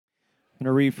I'm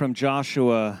going to read from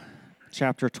Joshua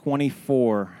chapter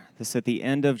 24. This is at the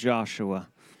end of Joshua.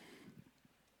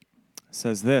 It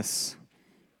says this,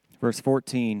 verse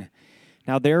 14.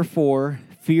 Now therefore,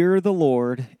 fear the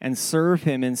Lord and serve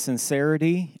him in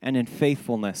sincerity and in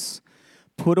faithfulness.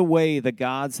 Put away the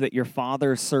gods that your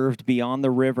fathers served beyond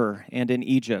the river and in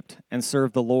Egypt, and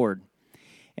serve the Lord.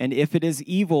 And if it is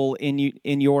evil in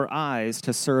your eyes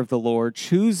to serve the Lord,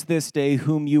 choose this day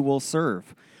whom you will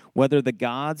serve, whether the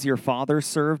gods your fathers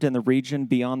served in the region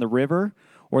beyond the river,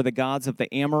 or the gods of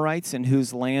the Amorites in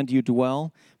whose land you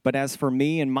dwell. But as for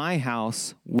me and my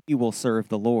house, we will serve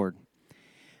the Lord.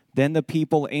 Then the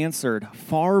people answered,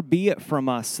 Far be it from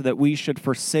us that we should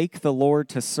forsake the Lord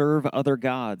to serve other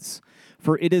gods.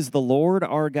 For it is the Lord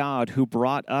our God who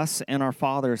brought us and our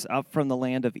fathers up from the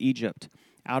land of Egypt,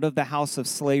 out of the house of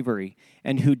slavery,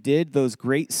 and who did those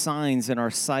great signs in our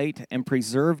sight and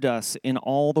preserved us in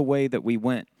all the way that we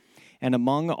went, and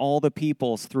among all the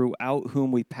peoples throughout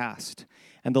whom we passed.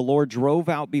 And the Lord drove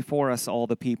out before us all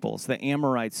the peoples, the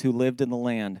Amorites who lived in the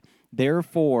land.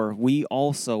 Therefore we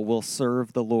also will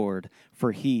serve the Lord,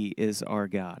 for he is our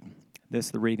God. This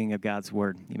is the reading of God's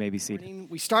word. You may be seated.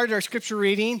 We started our scripture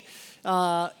reading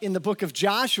in the book of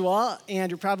Joshua, and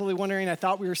you're probably wondering, I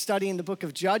thought we were studying the book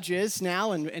of Judges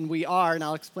now, and we are, and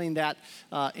I'll explain that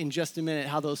in just a minute,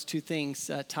 how those two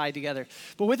things tie together.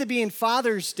 But with it being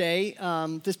Father's Day,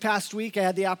 this past week I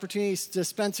had the opportunity to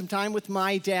spend some time with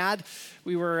my dad.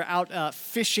 We were out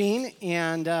fishing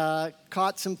and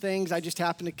caught some things. I just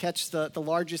happened to catch the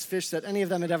largest fish that any of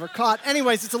them had ever caught.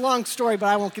 Anyways, it's a long story, but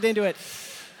I won't get into it.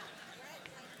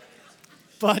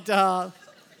 But I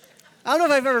don't know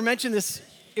if I've ever mentioned this.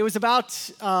 It was about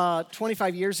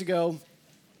 25 years ago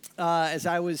as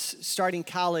I was starting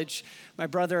college. My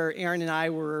brother Aaron and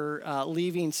I were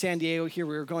leaving San Diego here.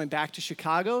 We were going back to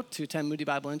Chicago to attend Moody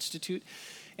Bible Institute.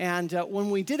 And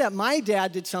when we did that, my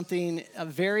dad did something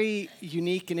very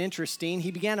unique and interesting.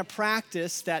 He began a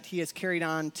practice that he has carried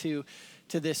on to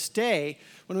this day.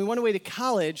 When we went away to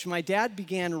college, my dad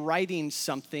began writing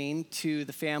something to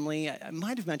the family, I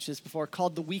might have mentioned this before,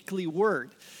 called the Weekly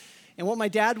Word. And what my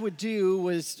dad would do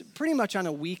was pretty much on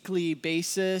a weekly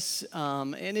basis,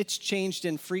 and it's changed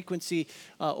in frequency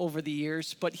over the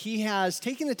years, but he has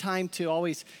taken the time to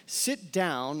always sit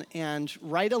down and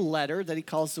write a letter that he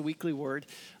calls the Weekly Word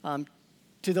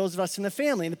to those of us in the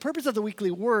family. And the purpose of the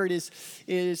Weekly Word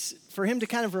is for him to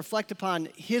kind of reflect upon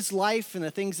his life and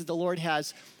the things that the Lord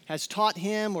has taught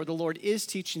him or the Lord is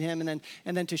teaching him, and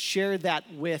then to share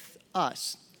that with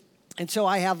us. And so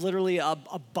I have literally a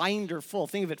binder full,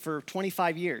 think of it, for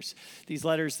 25 years, these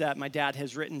letters that my dad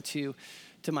has written to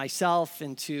myself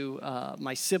and to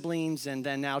my siblings, and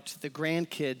then now to the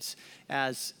grandkids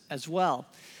as well.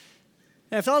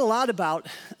 And I've thought a lot about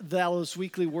those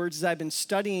weekly words as I've been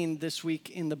studying this week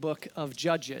in the book of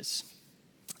Judges.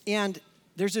 And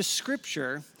there's a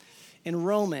scripture in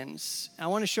Romans, I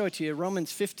want to show it to you,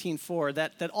 Romans 15:4,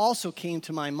 that also came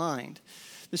to my mind.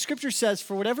 The scripture says,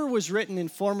 For whatever was written in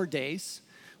former days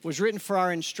was written for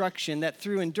our instruction, that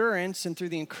through endurance and through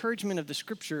the encouragement of the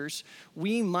scriptures,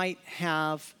 we might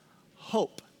have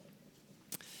hope.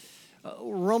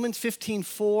 Romans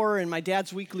 15:4 and my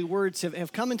dad's weekly words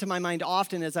have come into my mind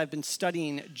often as I've been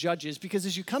studying Judges, because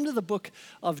as you come to the book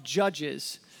of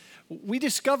Judges, we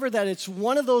discover that it's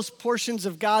one of those portions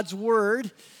of God's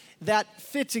word that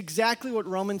fits exactly what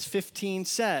Romans 15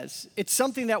 says. It's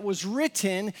something that was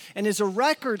written and is a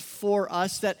record for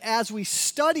us that as we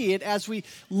study it, as we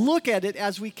look at it,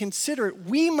 as we consider it,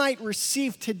 we might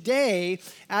receive today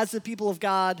as the people of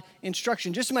God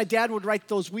instruction. Just as my dad would write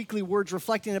those weekly words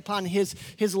reflecting upon his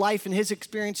life and his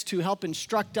experience to help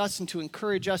instruct us and to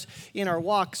encourage us in our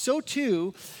walk, so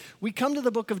too, we come to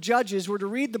the book of Judges. We're to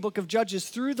read the book of Judges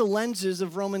through the lenses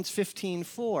of Romans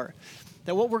 15:4.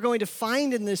 That what we're going to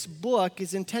find in this book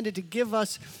is intended to give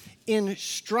us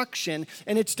instruction.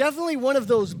 And it's definitely one of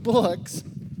those books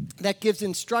that gives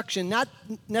instruction, not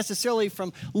necessarily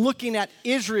from looking at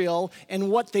Israel and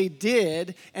what they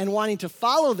did and wanting to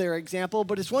follow their example,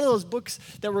 but it's one of those books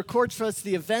that records for us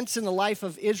the events in the life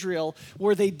of Israel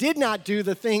where they did not do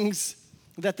the things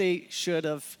that they should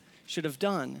have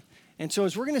done. And so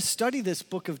as we're going to study this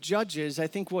book of Judges, I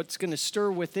think what's going to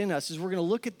stir within us is we're going to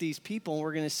look at these people and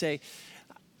we're going to say,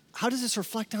 how does this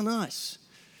reflect on us?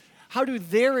 How do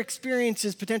their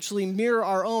experiences potentially mirror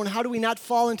our own? How do we not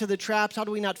fall into the traps? How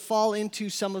do we not fall into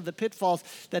some of the pitfalls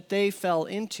that they fell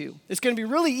into? It's going to be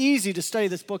really easy to study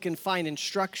this book and find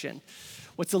instruction.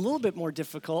 What's a little bit more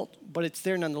difficult, but it's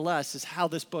there nonetheless, is how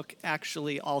this book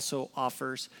actually also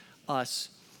offers us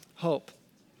hope.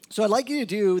 So I'd like you to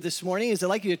do this morning is I'd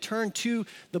like you to turn to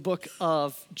the book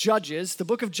of Judges. The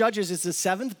book of Judges is the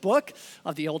 7th book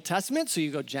of the Old Testament. So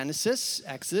you go Genesis,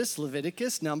 Exodus,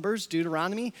 Leviticus, Numbers,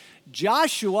 Deuteronomy,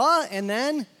 Joshua, and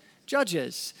then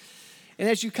Judges. And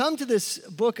as you come to this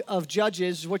book of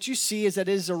Judges, what you see is that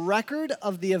it is a record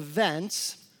of the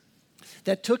events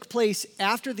that took place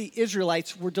after the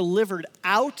Israelites were delivered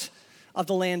out of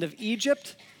the land of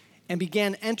Egypt and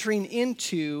began entering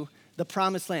into the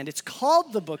promised land. It's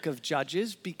called the book of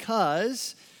Judges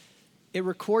because it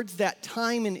records that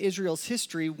time in Israel's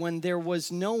history when there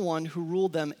was no one who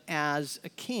ruled them as a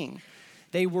king.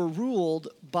 They were ruled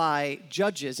by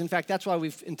judges. In fact, that's why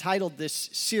we've entitled this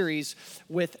series,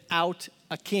 Without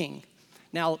a King.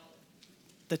 Now,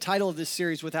 the title of this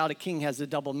series, Without a King, has a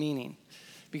double meaning.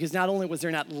 Because not only was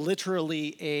there not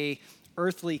literally a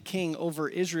earthly king over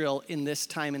Israel in this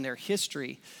time in their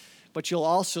history, but you'll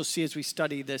also see as we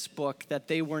study this book that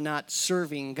they were not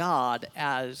serving God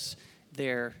as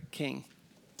their king.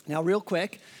 Now, real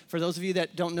quick, for those of you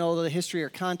that don't know the history or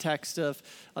context of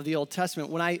the Old Testament,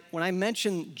 when I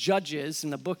mention judges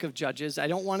in the book of Judges, I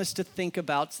don't want us to think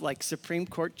about like Supreme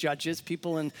Court judges,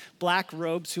 people in black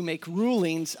robes who make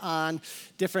rulings on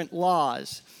different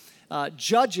laws.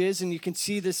 Judges, and you can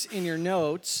see this in your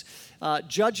notes,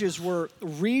 judges were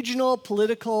regional,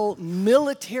 political,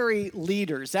 military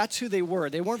leaders. That's who they were.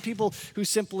 They weren't people who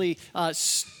simply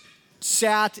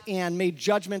sat and made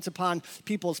judgments upon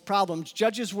people's problems.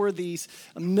 Judges were these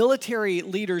military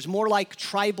leaders, more like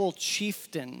tribal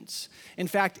chieftains. In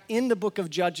fact, in the book of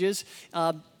Judges,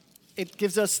 it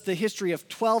gives us the history of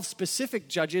 12 specific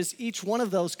judges, each one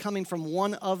of those coming from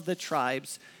one of the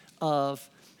tribes of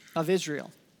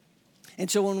Israel. And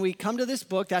so when we come to this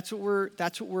book, that's what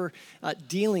we're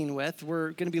dealing with.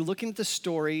 We're going to be looking at the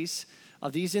stories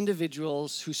of these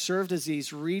individuals who served as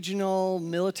these regional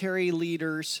military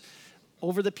leaders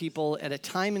over the people at a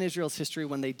time in Israel's history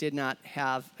when they did not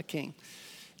have a king.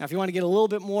 Now, if you want to get a little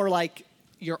bit more like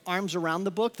your arms around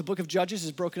the book of Judges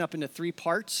is broken up into 3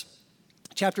 parts.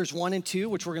 Chapters 1 and 2,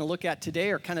 which we're going to look at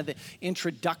today, are kind of the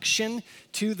introduction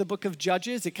to the book of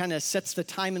Judges. It kind of sets the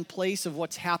time and place of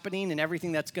what's happening and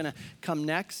everything that's going to come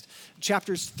next.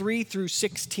 Chapters 3 through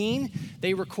 16,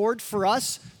 they record for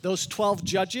us those 12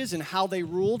 judges and how they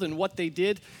ruled and what they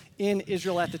did in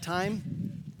Israel at the time.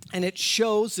 And it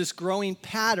shows this growing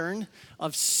pattern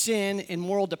of sin and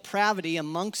moral depravity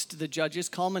amongst the judges,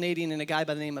 culminating in a guy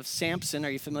by the name of Samson.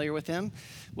 Are you familiar with him?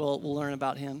 We'll learn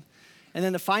about him. And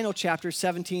then the final chapter,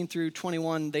 17 through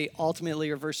 21, they ultimately,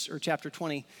 or chapter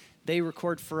 20, they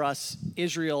record for us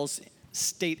Israel's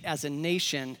state as a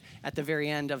nation at the very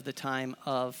end of the time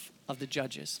of the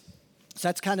judges. So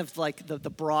that's kind of like the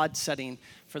broad setting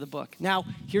for the book. Now,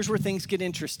 here's where things get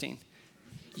interesting.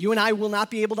 You and I will not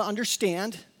be able to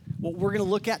understand what we're going to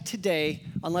look at today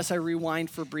unless I rewind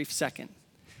for a brief second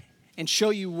and show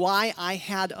you why I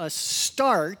had us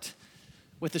start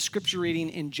with the scripture reading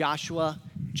in Joshua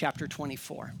chapter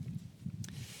 24.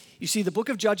 You see, the book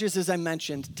of Judges, as I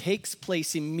mentioned, takes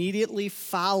place immediately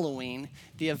following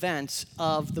the events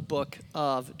of the book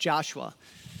of Joshua.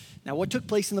 Now, what took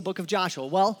place in the book of Joshua?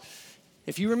 Well,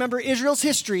 if you remember Israel's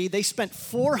history, they spent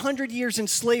 400 years in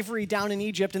slavery down in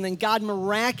Egypt, and then God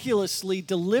miraculously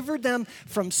delivered them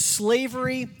from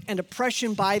slavery and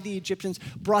oppression by the Egyptians,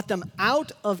 brought them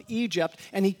out of Egypt,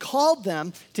 and he called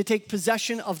them to take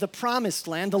possession of the promised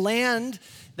land, the land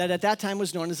that at that time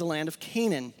was known as the land of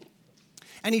Canaan.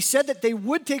 And he said that they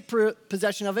would take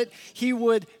possession of it, he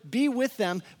would be with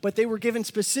them, but they were given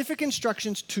specific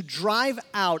instructions to drive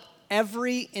out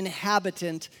every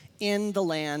inhabitant in the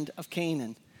land of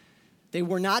Canaan. They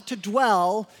were not to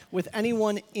dwell with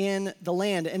anyone in the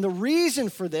land. And the reason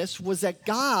for this was that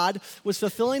God was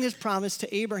fulfilling his promise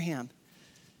to Abraham.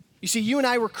 You see, you and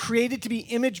I were created to be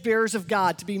image bearers of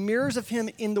God, to be mirrors of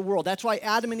him in the world. That's why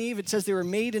Adam and Eve, it says they were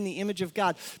made in the image of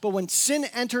God. But when sin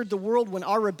entered the world, when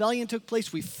our rebellion took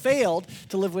place, we failed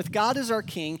to live with God as our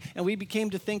king, and we became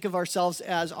to think of ourselves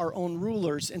as our own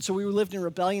rulers. And so we lived in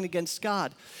rebellion against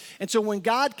God. And so when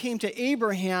God came to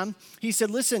Abraham, he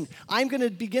said, listen, I'm going to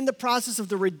begin the process of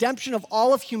the redemption of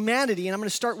all of humanity, and I'm going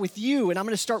to start with you, and I'm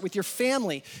going to start with your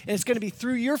family. And it's going to be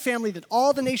through your family that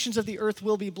all the nations of the earth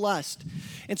will be blessed.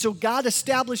 And so God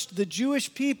established the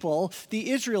Jewish people,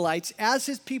 the Israelites, as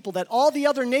his people that all the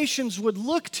other nations would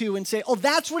look to and say, oh,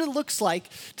 that's what it looks like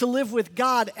to live with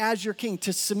God as your king,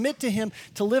 to submit to him,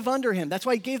 to live under him. That's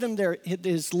why he gave them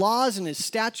his laws and his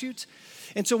statutes.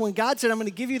 And so when God said, I'm going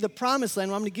to give you the promised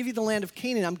land, I'm going to give you the land of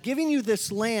Canaan, I'm giving you this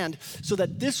land so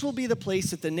that this will be the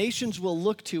place that the nations will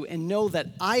look to and know that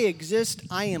I exist,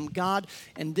 I am God,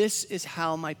 and this is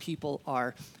how my people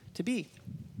are to be.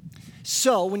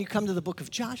 So when you come to the book of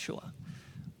Joshua,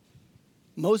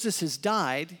 Moses has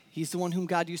died. He's the one whom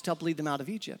God used to help lead them out of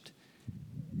Egypt.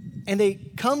 And they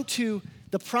come to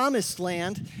the promised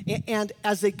land, and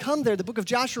as they come there, the book of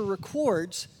Joshua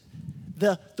records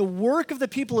the work of the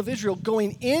people of Israel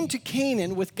going into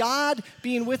Canaan with God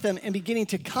being with them and beginning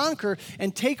to conquer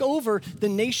and take over the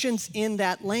nations in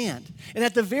that land. And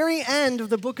at the very end of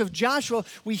the book of Joshua,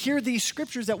 we hear these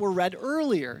scriptures that were read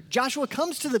earlier. Joshua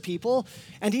comes to the people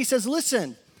and he says,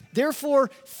 listen,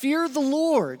 therefore fear the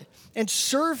Lord and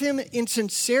serve him in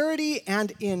sincerity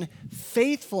and in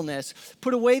faithfulness.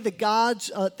 Put away the gods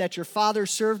that your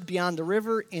fathers served beyond the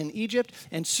river in Egypt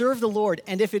and serve the Lord.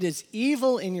 And if it is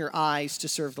evil in your eyes to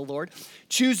serve the Lord,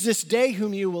 choose this day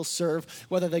whom you will serve,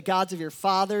 whether the gods of your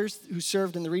fathers who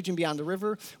served in the region beyond the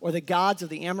river or the gods of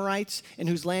the Amorites in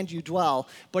whose land you dwell.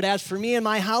 But as for me and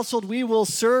my household, we will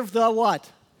serve the what?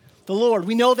 The Lord.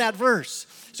 We know that verse.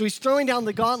 So he's throwing down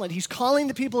the gauntlet. He's calling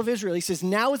the people of Israel. He says,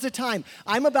 now is the time.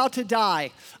 I'm about to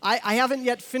die. I haven't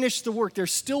yet finished the work.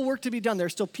 There's still work to be done.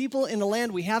 There's still people in the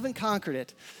land. We haven't conquered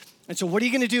it. And so what are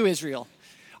you going to do, Israel?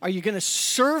 Are you going to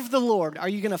serve the Lord? Are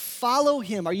you going to follow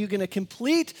him? Are you going to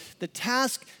complete the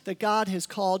task that God has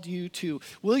called you to?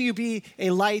 Will you be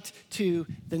a light to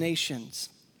the nations?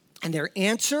 And their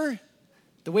answer,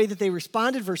 the way that they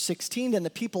responded, verse 16, then the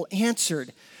people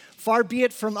answered, far be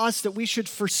it from us that we should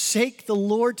forsake the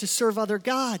Lord to serve other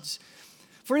gods.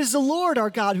 For it is the Lord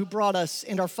our God who brought us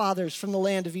and our fathers from the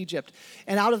land of Egypt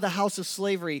and out of the house of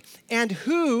slavery, and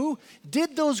who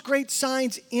did those great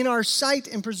signs in our sight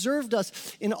and preserved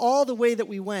us in all the way that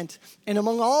we went and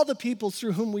among all the peoples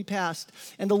through whom we passed.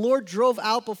 And the Lord drove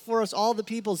out before us all the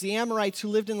peoples, the Amorites who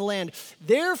lived in the land.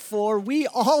 Therefore, we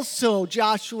also,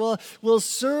 Joshua, will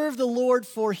serve the Lord,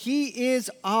 for he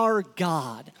is our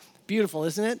God. Beautiful,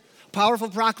 isn't it? Powerful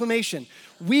proclamation.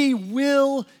 We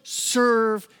will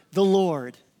serve the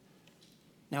Lord.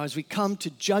 Now, as we come to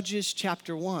Judges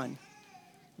chapter 1,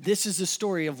 this is the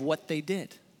story of what they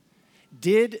did.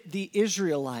 Did the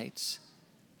Israelites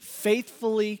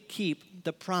faithfully keep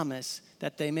the promise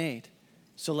that they made?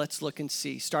 So let's look and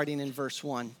see, starting in verse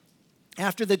 1.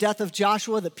 After the death of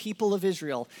Joshua, the people of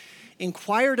Israel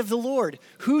inquired of the Lord,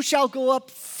 who shall go up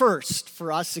first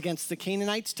for us against the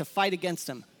Canaanites to fight against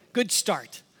them? Good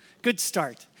start. Good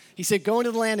start. He said, go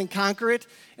into the land and conquer it.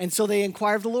 And so they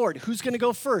inquire of the Lord, who's going to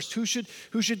go first? Who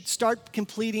should start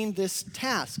completing this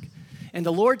task? And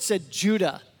the Lord said,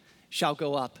 Judah shall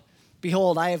go up.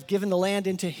 Behold, I have given the land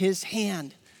into his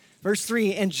hand. Verse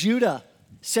 3, and Judah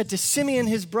said to Simeon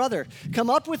his brother,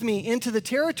 come up with me into the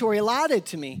territory allotted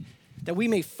to me, that we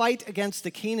may fight against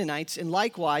the Canaanites. And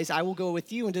likewise, I will go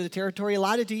with you into the territory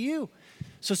allotted to you.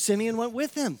 So Simeon went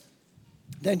with him.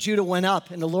 Then Judah went up,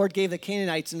 and the Lord gave the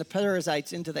Canaanites and the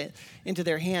Perizzites into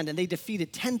their hand, and they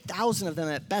defeated 10,000 of them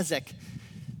at Bezek.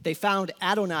 They found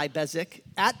Adoni-Bezek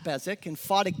at Bezek and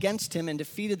fought against him and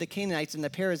defeated the Canaanites and the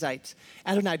Perizzites.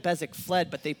 Adoni-Bezek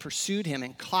fled, but they pursued him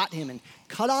and caught him and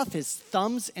cut off his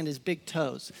thumbs and his big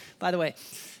toes. By the way,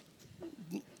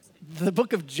 the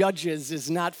book of Judges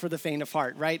is not for the faint of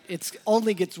heart, right? It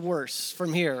only gets worse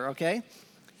from here, okay?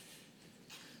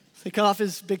 They cut off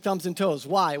his big thumbs and toes.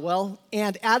 Why? Well,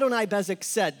 and Adoni-Bezek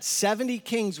said, 70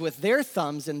 kings with their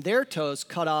thumbs and their toes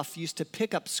cut off used to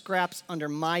pick up scraps under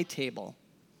my table.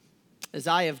 As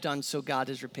I have done, so God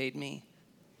has repaid me.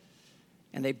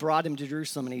 And they brought him to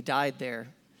Jerusalem, and he died there.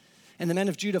 And the men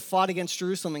of Judah fought against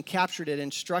Jerusalem and captured it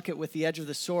and struck it with the edge of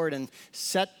the sword and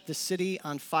set the city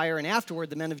on fire. And afterward,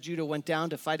 the men of Judah went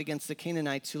down to fight against the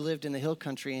Canaanites who lived in the hill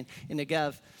country and in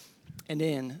Negev and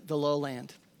in the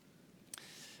lowland.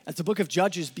 As the book of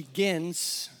Judges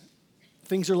begins,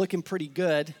 things are looking pretty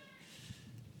good.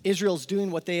 Israel's doing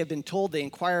what they have been told. They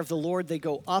inquire of the Lord. They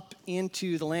go up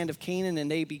into the land of Canaan, and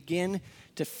they begin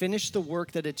to finish the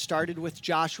work that had started with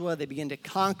Joshua. They begin to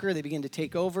conquer. They begin to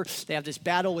take over. They have this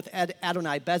battle with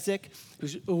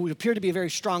Adoni-Bezek, who appeared to be a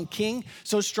very strong king,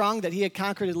 so strong that he had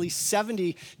conquered at least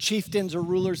 70 chieftains or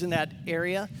rulers in that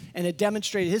area and had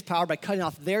demonstrated his power by cutting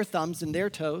off their thumbs and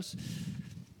their toes.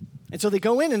 And so they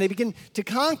go in and they begin to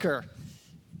conquer.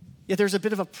 Yet there's a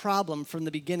bit of a problem from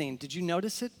the beginning. Did you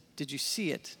notice it? Did you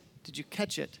see it? Did you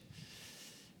catch it?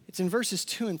 It's in verses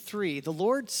 2 and 3. The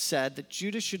Lord said that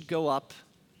Judah should go up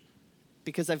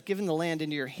because I've given the land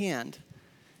into your hand.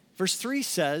 Verse 3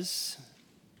 says,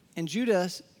 and Judah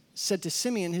said to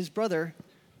Simeon, his brother,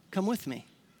 come with me.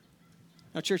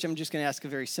 Now, church, I'm just going to ask a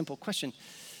very simple question.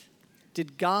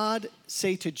 Did God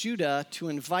say to Judah to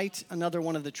invite another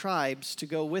one of the tribes to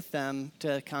go with them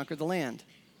to conquer the land?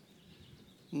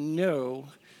 No.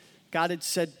 God had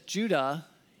said, Judah,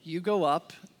 you go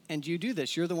up and you do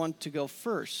this. You're the one to go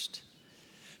first.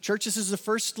 Church, this is the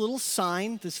first little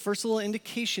sign, this first little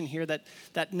indication here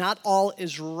that not all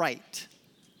is right.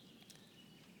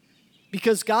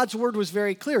 Because God's word was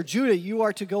very clear. Judah, you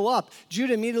are to go up.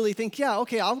 Judah immediately think, yeah,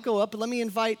 okay, I'll go up, but let me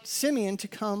invite Simeon to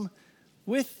come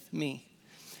with me.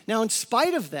 Now, in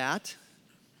spite of that,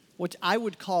 what I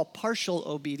would call partial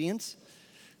obedience,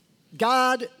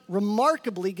 God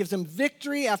remarkably gives them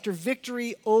victory after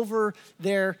victory over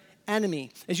their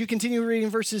enemy. As you continue reading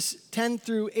verses 10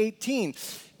 through 18,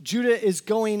 Judah is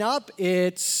going up.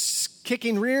 It's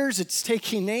kicking rears. It's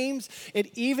taking names.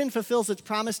 It even fulfills its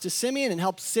promise to Simeon and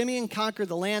helps Simeon conquer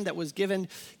the land that was given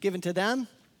to them.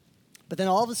 But then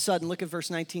all of a sudden, look at verse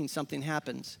 19, something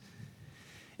happens.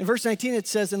 In verse 19, it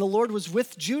says, "And the Lord was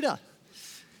with Judah,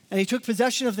 and he took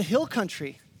possession of the hill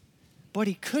country. But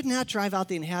he could not drive out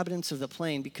the inhabitants of the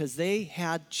plain because they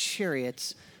had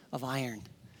chariots of iron."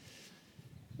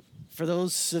 For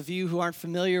those of you who aren't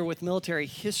familiar with military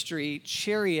history,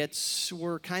 chariots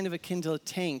were kind of akin to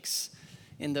tanks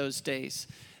in those days.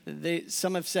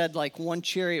 Some have said like one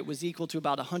chariot was equal to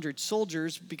about 100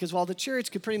 soldiers, because while the chariots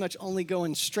could pretty much only go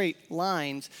in straight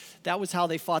lines, that was how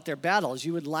they fought their battles.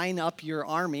 You would line up your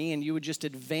army and you would just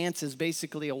advance as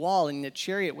basically a wall, and the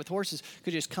chariot with horses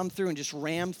could just come through and just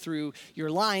ram through your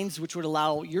lines, which would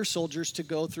allow your soldiers to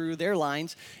go through their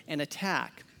lines and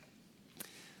attack.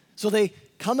 So they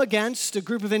come against a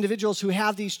group of individuals who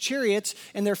have these chariots,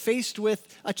 and they're faced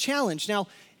with a challenge. Now,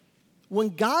 when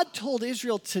God told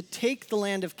Israel to take the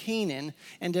land of Canaan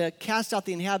and to cast out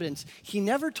the inhabitants, he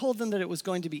never told them that it was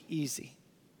going to be easy.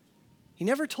 He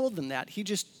never told them that. He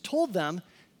just told them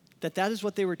that that is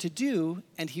what they were to do,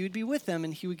 and he would be with them,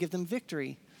 and he would give them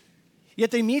victory. Yet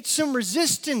they meet some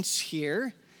resistance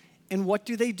here, and what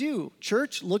do?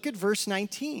 Church, look at verse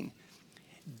 19.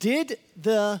 Did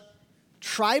the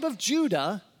tribe of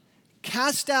Judah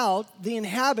cast out the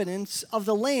inhabitants of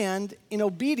the land in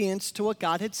obedience to what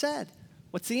God had said?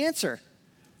 What's the answer?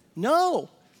 No.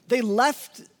 They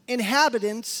left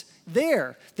inhabitants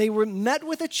there. They were met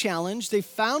with a challenge. They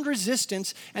found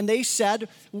resistance, and they said,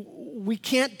 we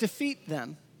can't defeat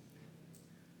them.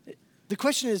 The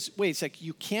question is, wait a sec,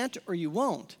 you can't or you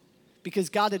won't? Because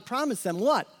God had promised them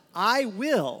what? I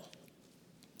will.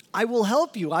 I will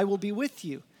help you. I will be with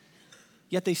you.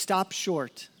 Yet they stopped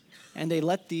short, and they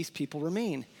let these people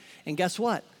remain. And guess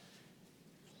what?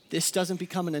 This doesn't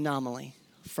become an anomaly.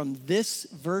 From this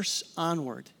verse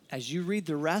onward, as you read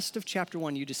the rest of chapter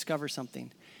 1, you discover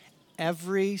something.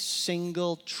 Every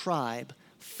single tribe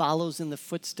follows in the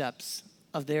footsteps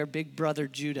of their big brother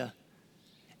Judah.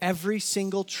 Every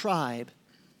single tribe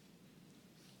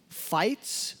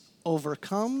fights,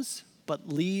 overcomes, but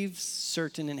leaves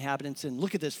certain inhabitants in.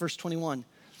 Look at this, verse 21.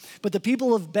 But the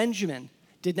people of Benjamin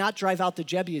did not drive out the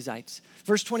Jebusites.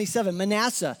 Verse 27,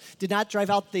 Manasseh did not drive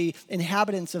out the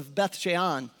inhabitants of Beth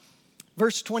Shean.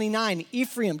 Verse 29,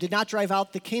 Ephraim did not drive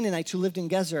out the Canaanites who lived in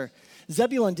Gezer.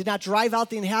 Zebulun did not drive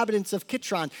out the inhabitants of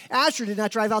Kitron. Asher did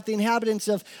not drive out the inhabitants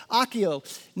of Achio.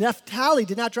 Naphtali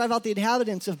did not drive out the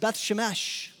inhabitants of Beth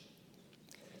Shemesh.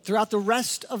 Throughout the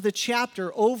rest of the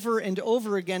chapter, over and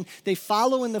over again, they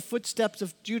follow in the footsteps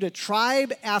of Judah.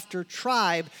 Tribe after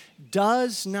tribe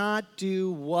does not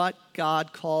do what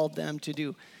God called them to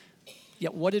do.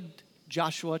 Yet what did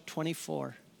Joshua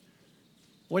 24?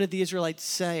 What did the Israelites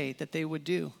say that they would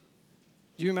do?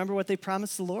 Do you remember what they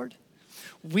promised the Lord?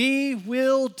 We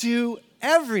will do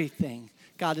everything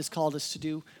God has called us to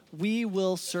do. We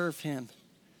will serve him.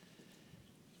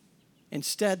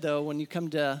 Instead, though, when you come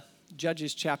to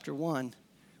Judges chapter 1,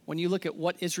 when you look at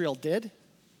what Israel did,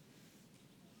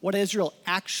 what Israel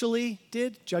actually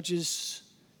did, Judges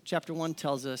chapter 1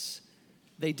 tells us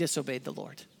they disobeyed the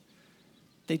Lord.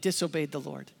 They disobeyed the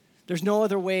Lord. There's no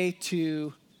other way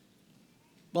to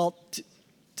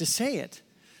say it.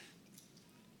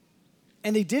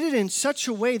 And they did it in such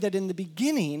a way that in the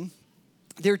beginning,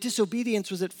 their disobedience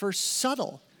was at first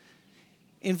subtle.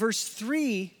 In verse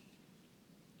 3,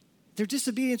 their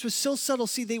disobedience was so subtle.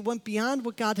 See, they went beyond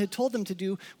what God had told them to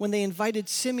do when they invited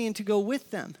Simeon to go with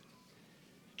them.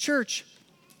 Church,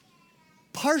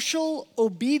 partial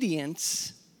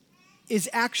obedience is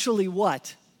actually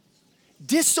what?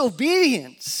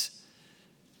 Disobedience.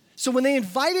 So when they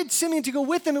invited Simeon to go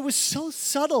with them, it was so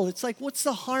subtle. It's like, what's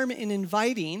the harm in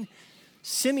inviting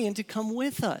Simeon to come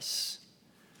with us?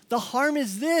 The harm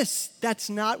is this. That's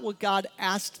not what God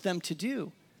asked them to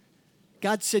do.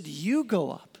 God said, you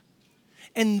go up.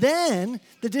 And then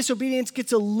the disobedience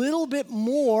gets a little bit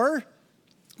more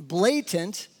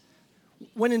blatant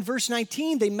when in verse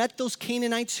 19 they met those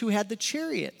Canaanites who had the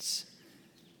chariots.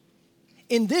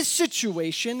 In this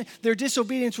situation, their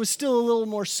disobedience was still a little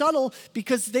more subtle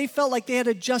because they felt like they had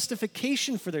a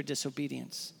justification for their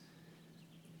disobedience.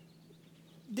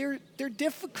 They're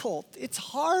difficult. It's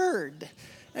hard.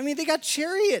 I mean, they got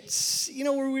chariots.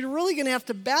 Were we really going to have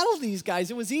to battle these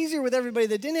guys? It was easier with everybody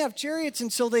that didn't have chariots,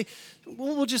 and so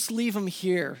we'll just leave them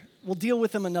here. We'll deal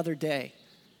with them another day.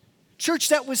 Church,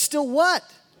 that was still what?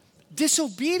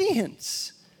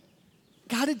 Disobedience.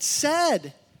 God had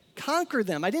said, conquer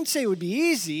them. I didn't say it would be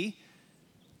easy.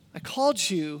 I called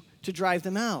you to drive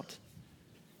them out.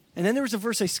 And then there was a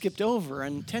verse I skipped over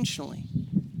unintentionally.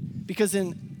 Because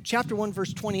in chapter 1,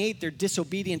 verse 28, their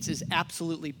disobedience is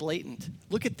absolutely blatant.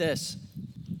 Look at this.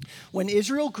 When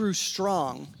Israel grew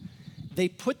strong, they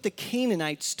put the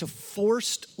Canaanites to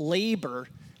forced labor,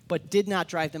 but did not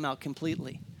drive them out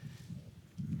completely.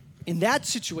 In that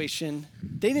situation,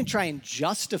 they didn't try and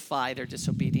justify their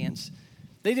disobedience.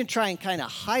 They didn't try and kind of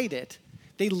hide it.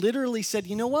 They literally said,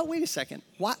 you know what, wait a second.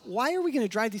 Why are we going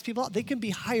to drive these people out? They can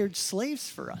be hired slaves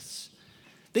for us.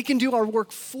 They can do our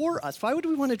work for us. Why would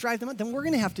we want to drive them out? Then we're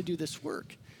going to have to do this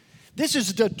work. This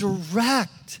is the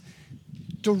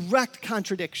direct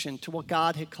contradiction to what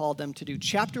God had called them to do.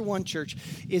 Chapter 1, church,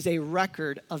 is a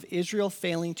record of Israel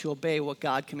failing to obey what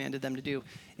God commanded them to do.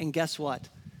 And guess what?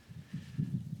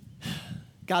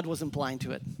 God wasn't blind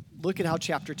to it. Look at how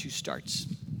chapter 2 starts.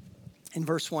 In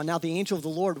verse 1, now the angel of the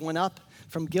Lord went up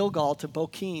from Gilgal to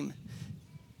Bochim,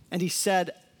 and he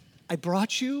said, I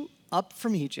brought you up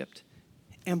from Egypt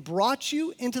and brought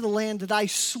you into the land that I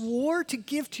swore to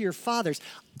give to your fathers.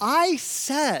 I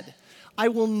said, I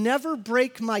will never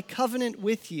break my covenant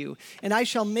with you, and I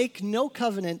shall make no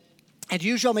covenant, and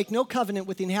you shall make no covenant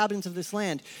with the inhabitants of this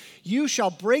land. You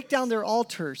shall break down their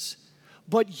altars,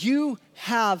 but you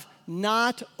have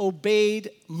not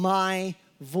obeyed my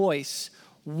voice.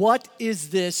 What is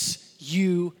this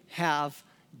you have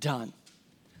done?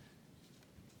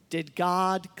 Did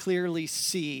God clearly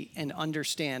see and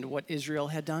understand what Israel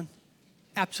had done?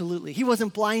 Absolutely. He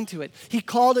wasn't blind to it. He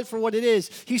called it for what it is.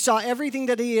 He saw everything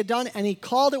that he had done, and he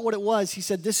called it what it was. He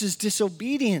said, this is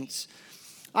disobedience.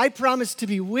 I promised to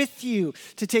be with you,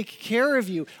 to take care of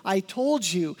you. I told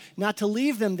you not to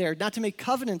leave them there, not to make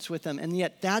covenants with them, and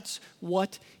yet that's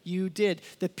what you did.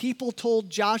 The people told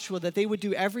Joshua that they would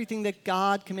do everything that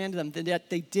God commanded them, and yet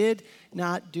they did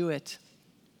not do it.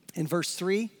 In verse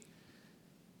 3,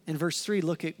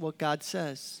 look at what God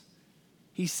says.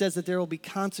 He says that there will be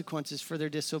consequences for their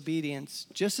disobedience,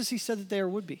 just as he said that there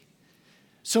would be.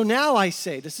 So now I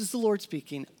say, this is the Lord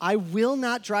speaking, I will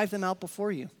not drive them out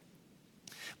before you,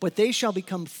 but they shall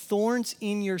become thorns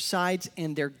in your sides,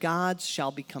 and their gods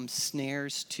shall become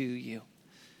snares to you.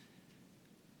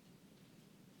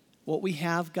 What we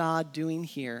have God doing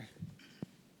here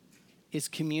is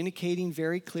communicating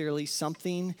very clearly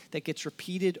something that gets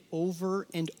repeated over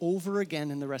and over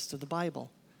again in the rest of the Bible.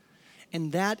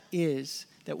 And that is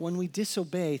that when we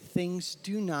disobey, things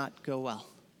do not go well.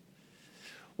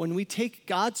 When we take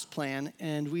God's plan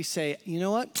and we say, you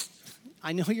know what?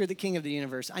 I know you're the king of the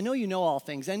universe. I know you know all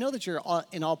things. I know that you're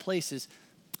in all places.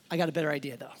 I got a better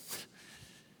idea, though.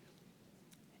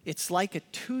 It's like a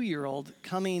 2-year-old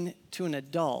coming to an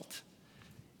adult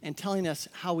and telling us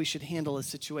how we should handle a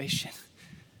situation.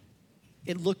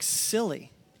 It looks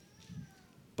silly,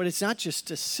 but it's not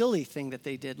just a silly thing that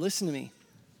they did. Listen to me.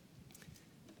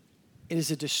 It is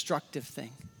a destructive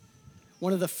thing.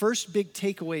 One of the first big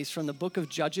takeaways from the book of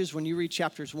Judges when you read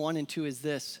chapters 1 and 2 is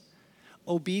this.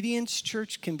 Obedience,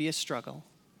 church, can be a struggle.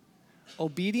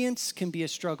 Obedience can be a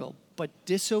struggle, but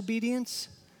disobedience,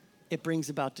 it brings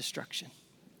about destruction.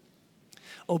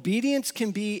 Obedience can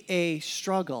be a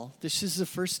struggle. This is the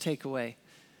first takeaway,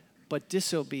 but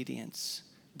disobedience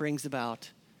brings about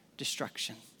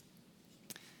destruction.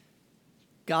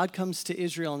 God comes to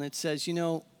Israel and it says, you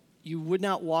know, you would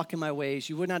not walk in my ways.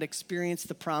 You would not experience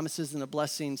the promises and the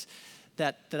blessings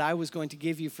that I was going to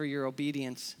give you for your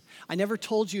obedience. I never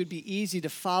told you it'd be easy to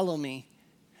follow me.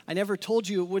 I never told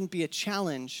you it wouldn't be a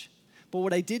challenge. But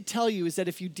what I did tell you is that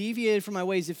if you deviated from my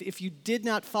ways, if you did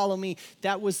not follow me,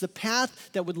 that was the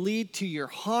path that would lead to your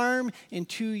harm and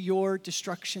to your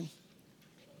destruction.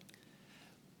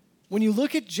 When you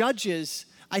look at Judges,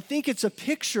 I think it's a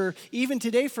picture, even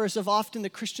today for us, of often the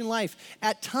Christian life.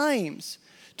 At times,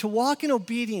 to walk in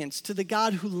obedience to the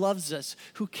God who loves us,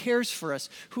 who cares for us,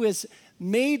 who has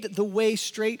made the way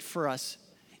straight for us.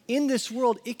 In this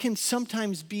world, it can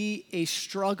sometimes be a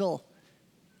struggle,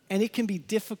 and it can be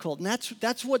difficult. And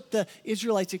that's what the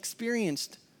Israelites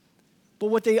experienced. But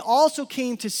what they also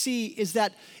came to see is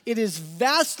that it is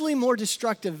vastly more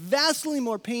destructive, vastly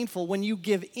more painful when you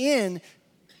give in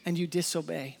and you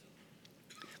disobey.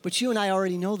 But you and I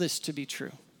already know this to be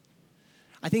true.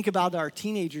 I think about our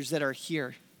teenagers that are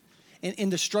here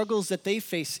and the struggles that they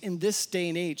face in this day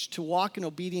and age to walk in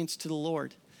obedience to the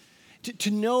Lord.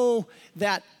 To know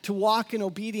that to walk in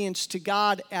obedience to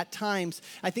God at times.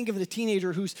 I think of the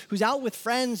teenager who's out with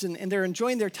friends and they're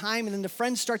enjoying their time, and then the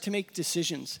friends start to make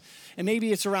decisions. And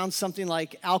maybe it's around something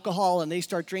like alcohol, and they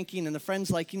start drinking, and the friend's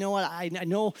like, you know what, I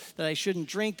know that I shouldn't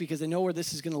drink because I know where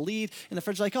this is going to lead. And the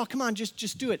friend's like, oh, come on,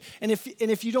 just do it. And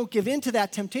if you don't give in to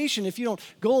that temptation, if you don't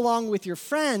go along with your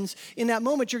friends, in that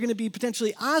moment, you're going to be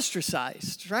potentially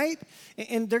ostracized, right?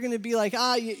 And they're going to be like,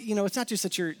 it's not just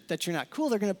that you're not cool.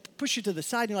 They're going to push you to the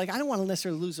side, and you're like, I don't want to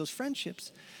necessarily lose those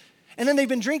friendships. And then they've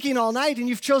been drinking all night, and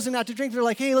you've chosen not to drink. They're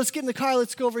like, hey, let's get in the car.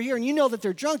 Let's go over here. And you know that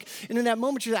they're drunk. And in that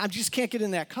moment, you're like, I just can't get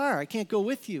in that car. I can't go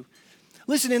with you.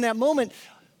 Listen, in that moment,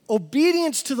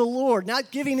 obedience to the Lord,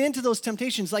 not giving in to those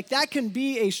temptations, like that can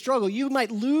be a struggle. You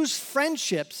might lose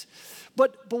friendships.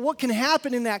 But what can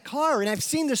happen in that car, and I've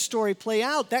seen this story play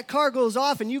out, that car goes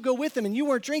off and you go with them and you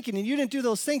weren't drinking and you didn't do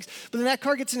those things, but then that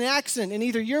car gets in an accident and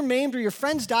either you're maimed or your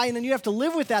friends die, and then you have to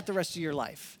live with that the rest of your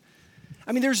life.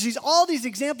 I mean, there's all these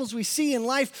examples we see in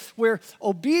life where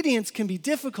obedience can be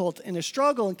difficult and a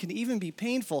struggle and can even be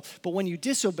painful, but when you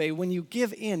disobey, when you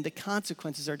give in, the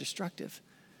consequences are destructive.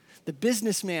 The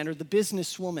businessman or the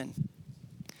businesswoman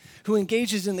who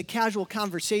engages in the casual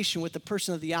conversation with the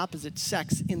person of the opposite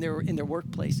sex in their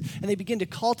workplace. And they begin to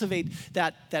cultivate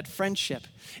that friendship.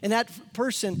 And that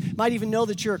person might even know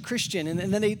that you're a Christian, and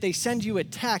then they send you a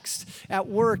text at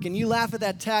work, and you laugh at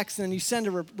that text, and then you send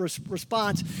a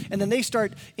response, and then they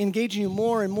start engaging you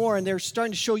more and more, and they're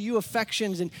starting to show you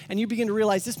affections, and you begin to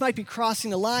realize this might be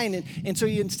crossing the line, and so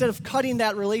you, instead of cutting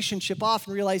that relationship off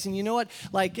and realizing, you know what,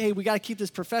 like, hey, we got to keep this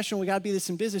professional, we got to be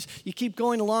this in business, you keep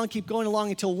going along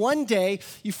until one day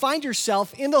you find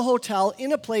yourself in the hotel,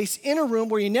 in a place, in a room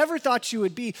where you never thought you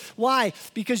would be. Why?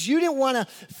 Because you didn't want to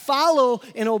follow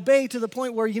and obey to the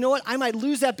point where, you know what, I might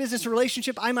lose that business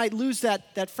relationship, I might lose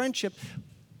that friendship.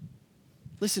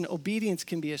 Listen, obedience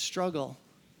can be a struggle,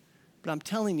 but I'm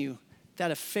telling you,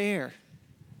 that affair,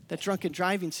 that drunken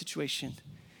driving situation,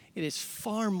 it is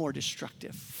far more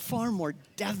destructive, far more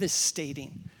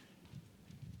devastating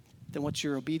than what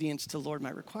your obedience to the Lord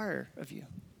might require of you.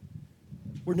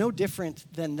 We're no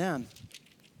different than them.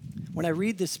 When I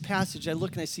read this passage, I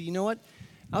look and I see, you know what?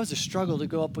 That was a struggle to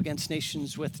go up against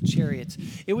nations with chariots.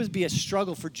 It would be a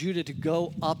struggle for Judah to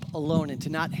go up alone and to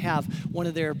not have one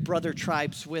of their brother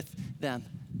tribes with them.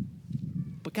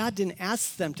 But God didn't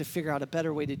ask them to figure out a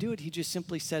better way to do it. He just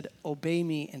simply said, obey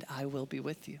me and I will be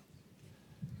with you.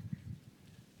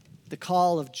 The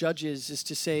call of Judges is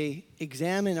to say,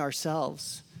 examine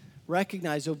ourselves.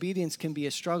 Recognize obedience can be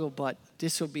a struggle, but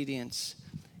disobedience,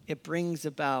 it brings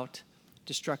about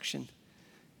destruction.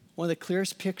 One of the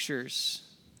clearest pictures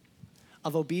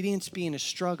of obedience being a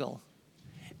struggle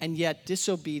and yet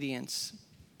disobedience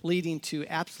leading to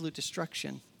absolute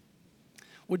destruction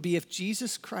would be if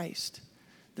Jesus Christ,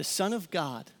 the Son of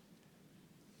God,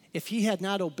 if he had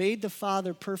not obeyed the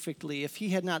Father perfectly, if he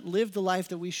had not lived the life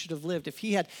that we should have lived, if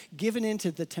he had given in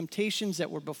to the temptations that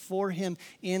were before him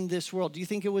in this world, do you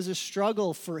think it was a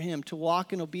struggle for him to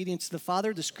walk in obedience to the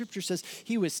Father? The scripture says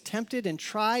he was tempted and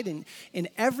tried in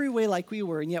every way like we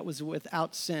were, and yet was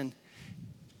without sin.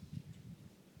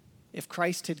 If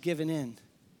Christ had given in,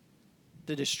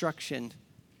 the destruction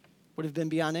would have been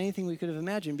beyond anything we could have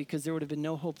imagined, because there would have been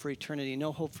no hope for eternity,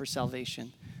 no hope for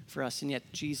salvation for us. And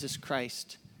yet Jesus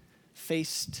Christ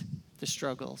faced the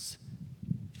struggles,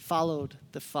 followed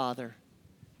the Father.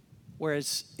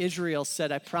 Whereas Israel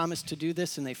said, I promised to do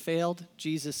this, and they failed.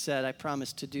 Jesus said, I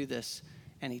promised to do this,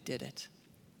 and he did it.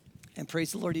 And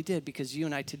praise the Lord, he did, because you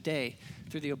and I today,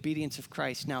 through the obedience of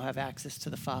Christ, now have access to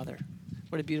the Father.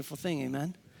 What a beautiful thing,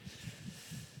 amen?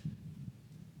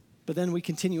 But then we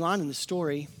continue on in the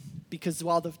story, because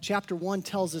while the chapter 1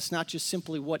 tells us not just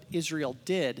simply what Israel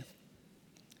did,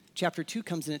 chapter 2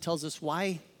 comes in and tells us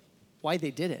why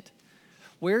they did it.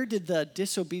 Where did the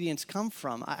disobedience come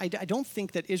from? I don't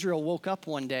think that Israel woke up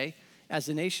one day as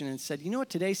a nation and said, you know what,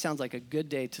 today sounds like a good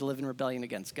day to live in rebellion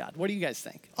against God. What do you guys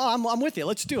think? Oh, I'm with you.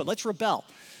 Let's do it. Let's rebel.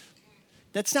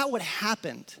 That's not what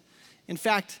happened. In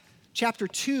fact, chapter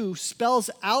 2 spells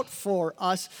out for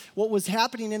us what was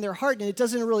happening in their heart, and it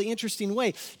does it in a really interesting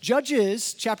way.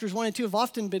 Judges, chapters 1 and 2, have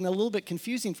often been a little bit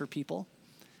confusing for people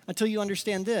until you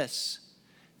understand this.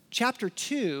 Chapter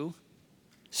 2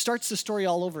 starts the story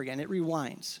all over again. It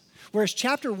rewinds. Whereas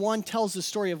chapter 1 tells the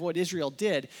story of what Israel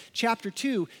did, chapter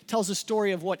 2 tells the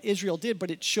story of what Israel did, but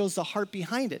it shows the heart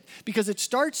behind it. Because it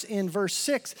starts in verse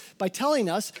 6 by telling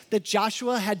us that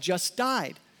Joshua had just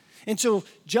died. And so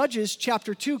Judges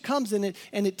chapter 2 comes and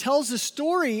it tells the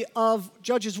story of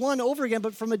Judges 1 over again,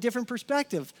 but from a different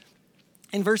perspective.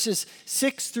 In verses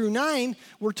 6 through 9,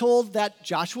 we're told that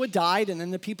Joshua died and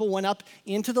then the people went up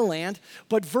into the land.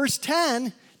 But verse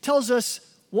 10 tells us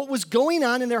what was going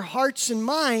on in their hearts and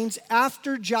minds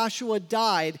after Joshua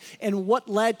died and what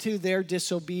led to their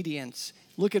disobedience.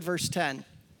 Look at verse 10.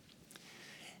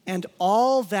 And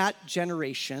all that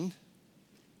generation,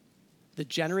 the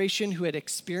generation who had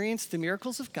experienced the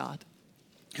miracles of God,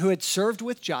 who had served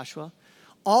with Joshua,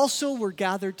 also were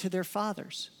gathered to their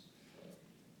fathers.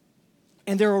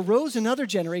 And there arose another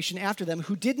generation after them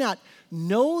who did not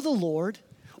know the Lord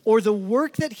or the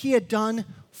work that he had done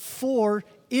for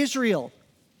Israel.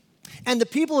 And the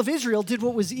people of Israel did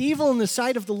what was evil in the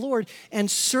sight of the Lord and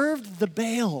served the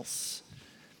Baals.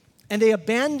 And they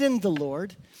abandoned the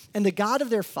Lord and the God of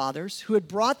their fathers, who had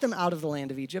brought them out of the land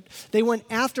of Egypt. They went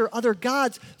after other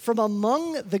gods from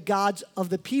among the gods of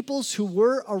the peoples who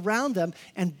were around them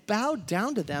and bowed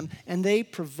down to them, and they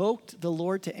provoked the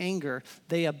Lord to anger.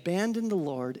 They abandoned the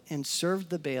Lord and served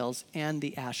the Baals and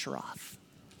the Asheroth.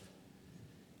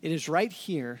 It is right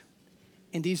here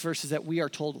in these verses that we are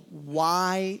told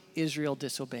why Israel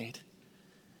disobeyed.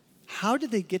 How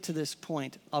did they get to this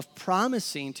point of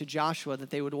promising to Joshua that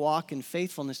they would walk in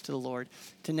faithfulness to the Lord,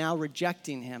 to now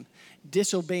rejecting him,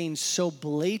 disobeying so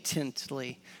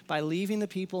blatantly by leaving the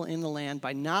people in the land,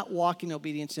 by not walking in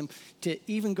obedience to him, to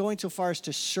even going so far as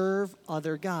to serve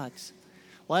other gods?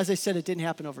 Well, as I said, it didn't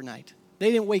happen overnight.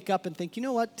 They didn't wake up and think, you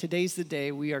know what, today's the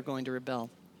day we are going to rebel.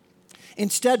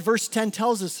 Instead, verse 10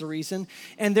 tells us the reason.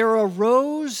 And there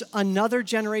arose another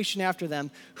generation after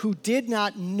them who did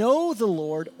not know the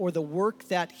Lord or the work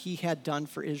that he had done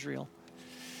for Israel.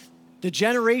 The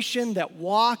generation that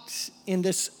walked in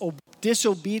this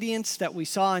disobedience that we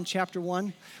saw in chapter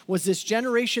 1 was this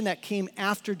generation that came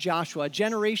after Joshua, a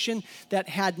generation that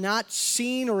had not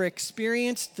seen or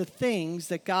experienced the things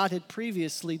that God had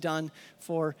previously done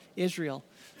for Israel.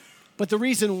 But the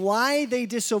reason why they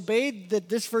disobeyed that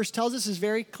this verse tells us is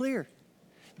very clear.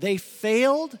 They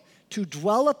failed to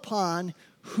dwell upon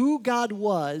who God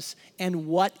was and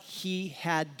what he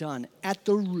had done. At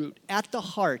the root, at the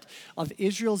heart of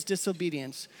Israel's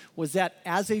disobedience was that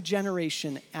as a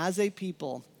generation, as a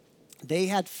people, they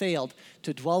had failed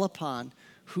to dwell upon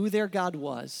who their God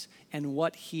was and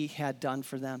what he had done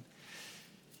for them.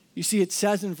 You see, it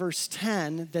says in verse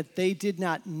 10 that they did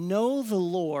not know the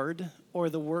Lord or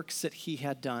the works that he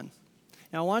had done.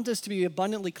 Now, I want us to be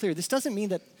abundantly clear. This doesn't mean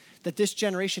that this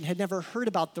generation had never heard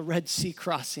about the Red Sea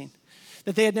crossing,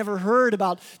 that they had never heard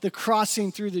about the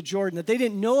crossing through the Jordan, that they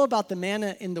didn't know about the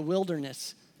manna in the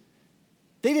wilderness.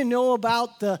 They didn't know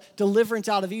about the deliverance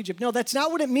out of Egypt. No, that's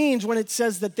not what it means when it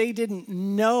says that they didn't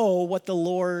know what the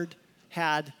Lord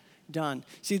had done.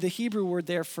 See, the Hebrew word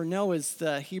there for know is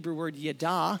the Hebrew word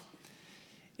yada.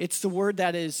 It's the word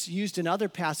that is used in other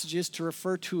passages to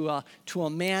refer to a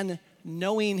man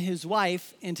knowing his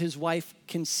wife and his wife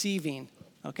conceiving,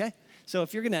 okay? So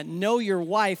if you're going to know your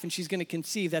wife and she's going to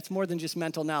conceive, that's more than just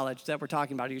mental knowledge that we're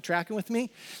talking about. Are you tracking with me?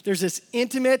 There's this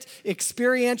intimate,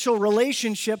 experiential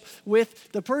relationship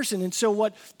with the person. And so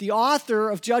what the author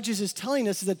of Judges is telling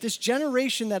us is that this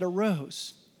generation that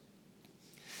arose,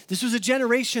 this was a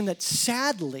generation that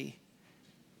sadly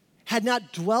had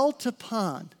not dwelt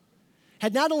upon,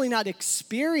 had not only not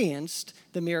experienced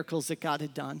the miracles that God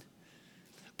had done,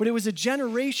 but it was a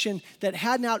generation that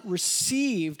had not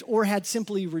received or had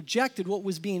simply rejected what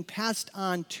was being passed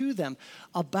on to them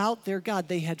about their God.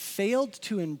 They had failed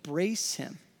to embrace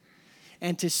him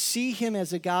and to see him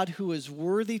as a God who is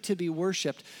worthy to be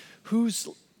worshiped, who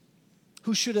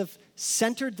should have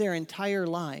centered their entire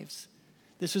lives.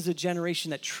 This was a generation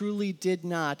that truly did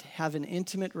not have an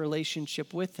intimate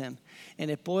relationship with him. And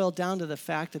it boiled down to the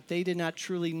fact that they did not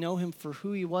truly know him for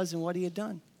who he was and what he had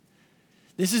done.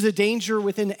 This is a danger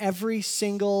within every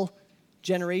single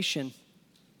generation.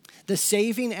 The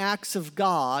saving acts of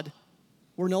God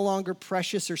were no longer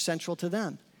precious or central to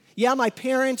them. Yeah, my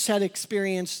parents had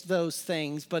experienced those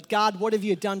things, but God, what have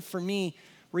you done for me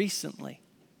recently?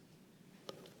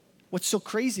 What's so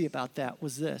crazy about that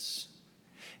was this.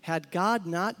 Had God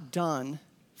not done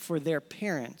for their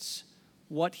parents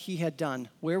what he had done,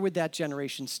 where would that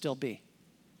generation still be?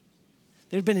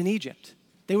 They'd have been in Egypt.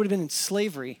 They would have been in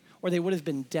slavery, or they would have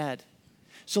been dead.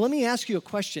 So let me ask you a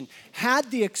question. Had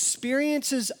the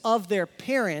experiences of their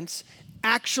parents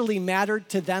actually mattered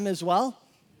to them as well?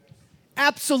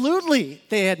 Absolutely,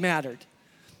 they had mattered.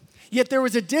 Yet there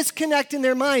was a disconnect in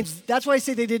their minds. That's why I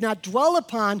say they did not dwell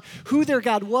upon who their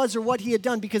God was or what he had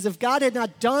done. Because if God had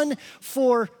not done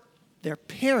for their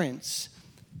parents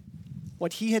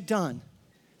what he had done,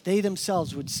 they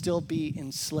themselves would still be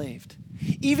enslaved.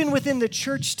 Even within the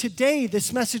church today,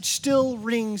 this message still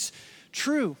rings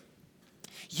true.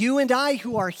 You and I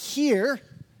who are here,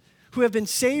 who have been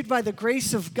saved by the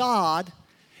grace of God,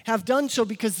 have done so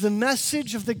because the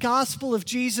message of the gospel of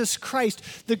Jesus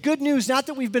Christ, the good news, not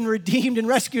that we've been redeemed and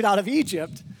rescued out of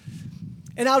Egypt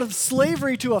and out of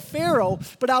slavery to a Pharaoh,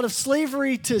 but out of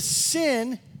slavery to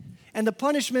sin and the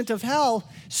punishment of hell,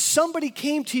 somebody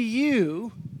came to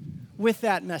you with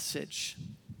that message.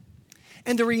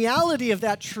 And the reality of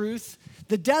that truth,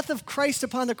 the death of Christ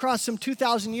upon the cross some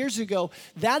 2,000 years ago,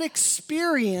 that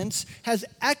experience has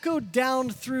echoed down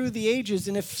through the ages.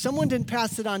 And if someone didn't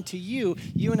pass it on to you,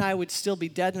 you and I would still be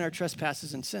dead in our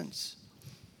trespasses and sins.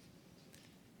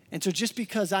 And so just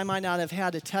because I might not have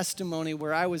had a testimony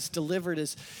where I was delivered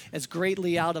as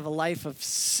greatly out of a life of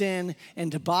sin and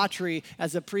debauchery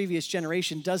as a previous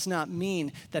generation does not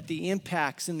mean that the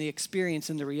impacts and the experience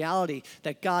and the reality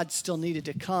that God still needed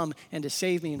to come and to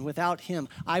save me, and without him,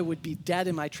 I would be dead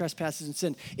in my trespasses and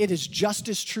sin. It is just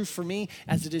as true for me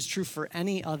as it is true for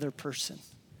any other person.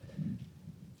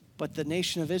 But the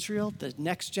nation of Israel, the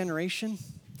next generation,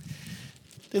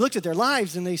 they looked at their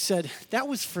lives and they said, that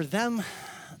was for them.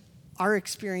 Our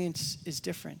experience is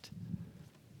different.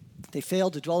 They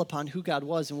failed to dwell upon who God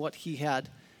was and what he had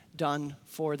done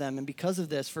for them. And because of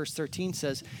this, verse 13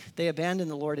 says, they abandoned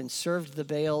the Lord and served the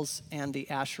Baals and the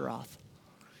Asheroth.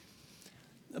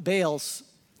 Baals,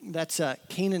 that's a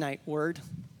Canaanite word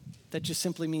that just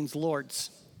simply means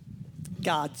lords,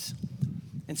 gods.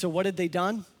 And so what had they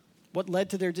done? What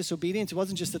led to their disobedience? It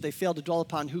wasn't just that they failed to dwell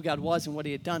upon who God was and what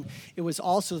he had done. It was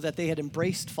also that they had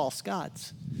embraced false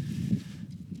gods.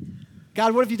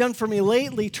 God, what have you done for me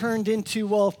lately? Turned into,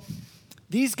 well,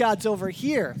 these gods over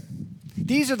here.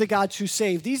 These are the gods who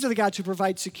save. These are the gods who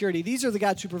provide security. These are the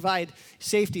gods who provide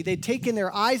safety. They'd taken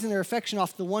their eyes and their affection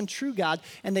off the one true God,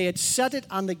 and they had set it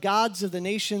on the gods of the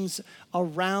nations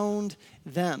around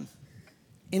them.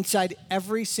 Inside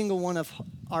every single one of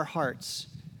our hearts,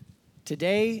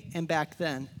 today and back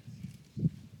then,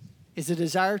 is a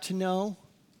desire to know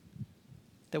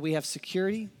that we have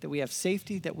security, that we have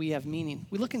safety, that we have meaning.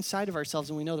 We look inside of ourselves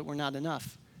and we know that we're not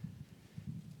enough.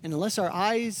 And unless our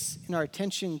eyes and our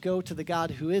attention go to the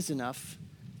God who is enough,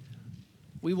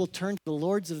 we will turn to the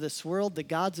lords of this world, the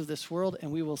gods of this world, and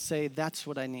we will say, that's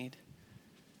what I need.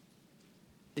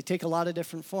 They take a lot of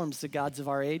different forms, the gods of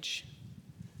our age.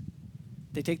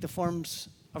 They take the forms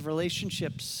of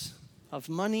relationships, of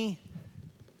money,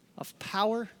 of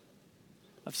power,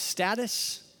 of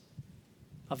status,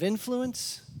 of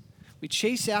influence. We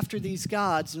chase after these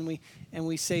gods and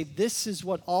we say, this is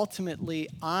what ultimately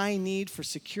I need for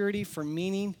security, for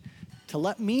meaning, to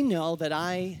let me know that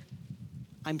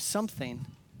I'm something.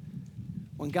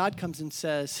 When God comes and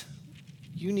says,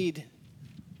 you need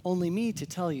only me to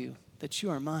tell you that you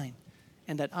are mine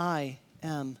and that I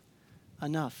am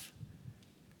enough.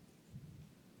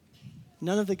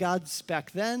 None of the gods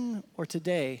back then or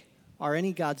today are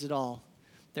any gods at all.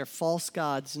 They're false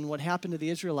gods. And what happened to the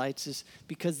Israelites is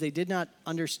because they did not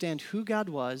understand who God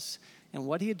was and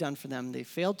what he had done for them, they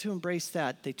failed to embrace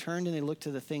that. They turned and they looked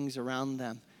to the things around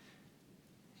them.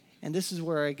 And this is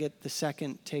where I get the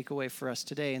second takeaway for us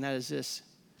today, and that is this.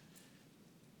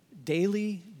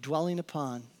 Daily dwelling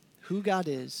upon who God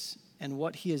is and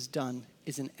what he has done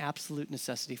is an absolute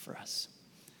necessity for us.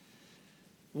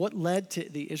 What led to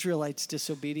the Israelites'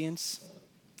 disobedience?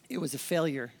 It was a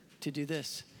failure to do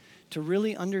this. To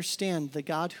really understand the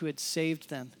God who had saved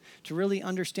them, to really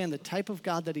understand the type of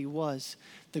God that he was,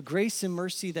 the grace and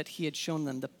mercy that he had shown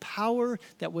them, the power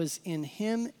that was in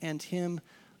him and him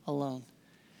alone.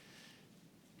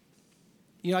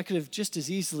 You know, I could have just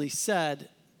as easily said,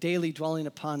 daily dwelling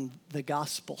upon the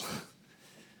gospel.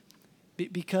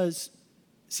 Because,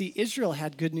 see, Israel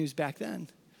had good news back then.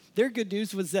 Their good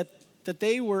news was that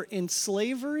they were in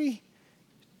slavery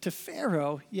to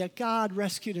Pharaoh, yet God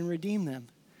rescued and redeemed them.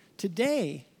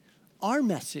 Today, our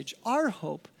message, our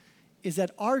hope, is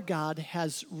that our God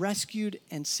has rescued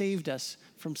and saved us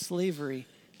from slavery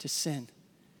to sin.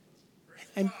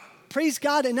 And praise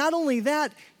God, and not only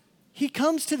that, he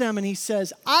comes to them and he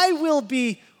says, I will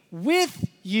be with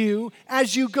you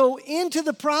as you go into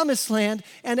the promised land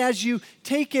and as you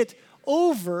take it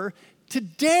over.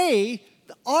 Today,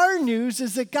 our news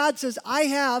is that God says, I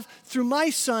have, through my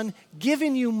Son,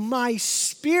 given you my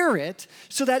Spirit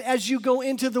so that as you go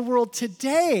into the world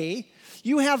today,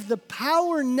 you have the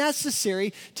power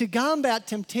necessary to combat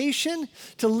temptation,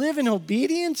 to live in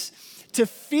obedience, to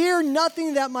fear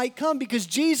nothing that might come, because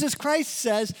Jesus Christ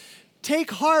says,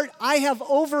 take heart, I have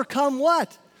overcome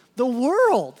what? The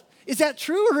world. Is that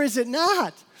true or is it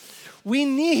not? We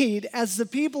need, as the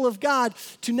people of God,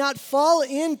 to not fall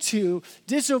into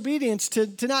disobedience,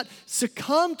 to not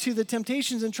succumb to the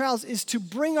temptations and trials, is to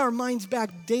bring our minds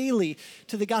back daily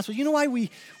to the gospel. You know why we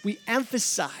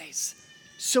emphasize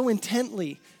so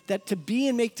intently that to be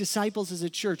and make disciples as a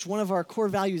church, one of our core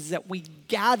values is that we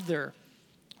gather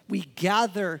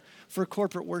for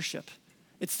corporate worship.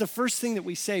 It's the first thing that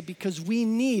we say because we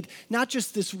need not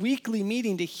just this weekly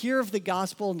meeting to hear of the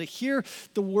gospel and to hear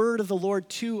the word of the Lord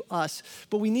to us,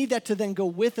 but we need that to then go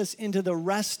with us into the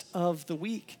rest of the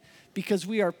week because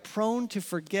we are prone to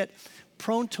forget,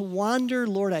 prone to wander,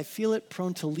 Lord, I feel it,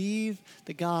 prone to leave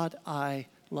the God I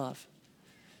love.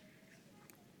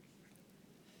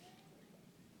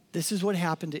 This is what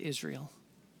happened to Israel.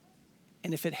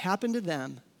 And if it happened to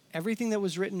them, everything that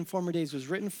was written in former days was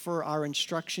written for our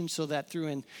instruction so that through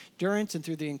endurance and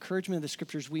through the encouragement of the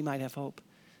scriptures, we might have hope.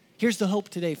 Here's the hope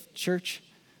today, church.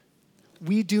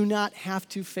 We do not have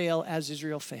to fail as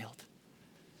Israel failed.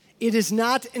 It is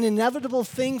not an inevitable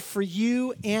thing for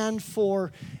you and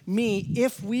for me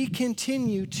if we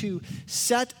continue to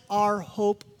set our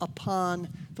hope upon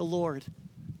the Lord.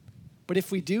 But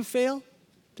if we do fail,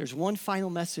 there's one final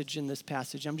message in this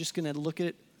passage. I'm just going to look at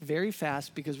it very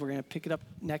fast because we're going to pick it up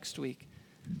next week.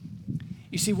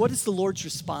 You see, what is the Lord's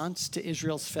response to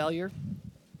Israel's failure?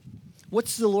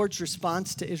 What's the Lord's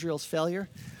response to Israel's failure?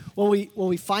 Well,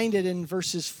 we find it in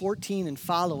verses 14 and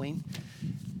following.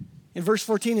 In verse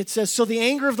 14, it says, "So the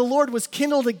anger of the Lord was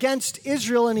kindled against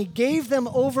Israel, and he gave them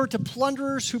over to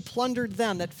plunderers who plundered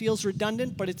them." That feels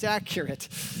redundant, but it's accurate.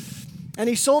 "And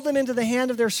he sold them into the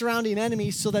hand of their surrounding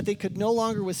enemies so that they could no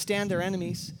longer withstand their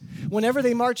enemies. Whenever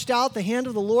they marched out, the hand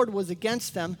of the Lord was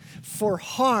against them for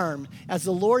harm, as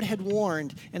the Lord had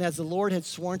warned and as the Lord had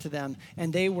sworn to them,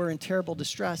 and they were in terrible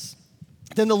distress.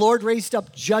 Then the Lord raised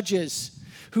up judges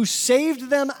who saved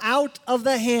them out of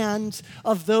the hands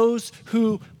of those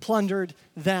who plundered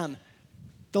them."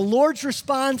 The Lord's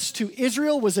response to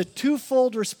Israel was a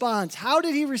twofold response. How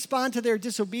did he respond to their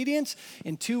disobedience?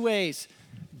 In two ways: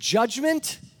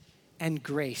 judgment and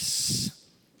grace.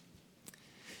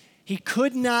 He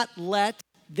could not let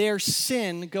their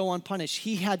sin go unpunished.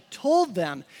 He had told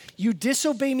them, "You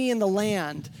disobey me in the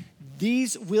land,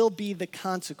 these will be the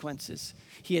consequences."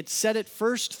 He had said it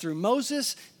first through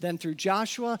Moses, then through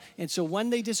Joshua. And so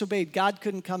when they disobeyed, God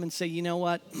couldn't come and say, "You know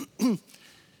what?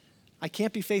 I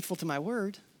can't be faithful to my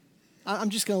word.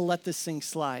 I'm just going to let this thing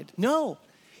slide." No,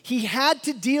 he had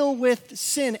to deal with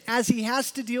sin as he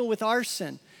has to deal with our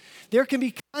sin. There can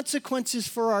be consequences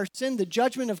for our sin. The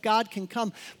judgment of God can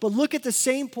come. But look at the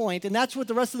same point, and that's what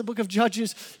the rest of the book of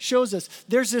Judges shows us.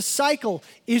 There's this cycle.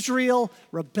 Israel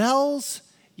rebels,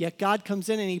 yet God comes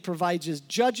in and he provides his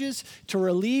judges to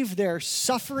relieve their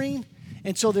suffering.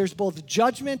 And so there's both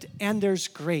judgment and there's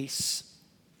grace.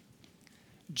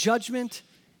 Judgment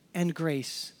and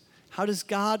grace. How does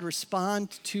God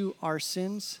respond to our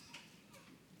sins?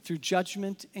 Through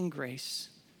judgment and grace.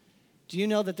 Do you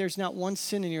know that there's not one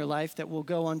sin in your life that will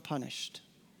go unpunished?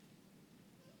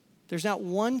 There's not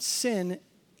one sin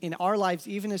in our lives,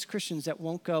 even as Christians, that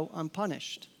won't go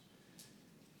unpunished.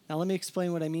 Now, let me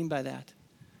explain what I mean by that.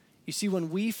 You see, when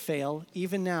we fail,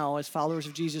 even now as followers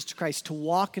of Jesus Christ, to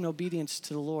walk in obedience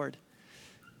to the Lord,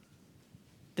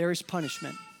 there is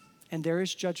punishment and there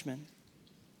is judgment.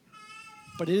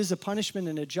 But it is a punishment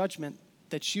and a judgment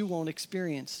that you won't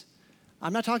experience.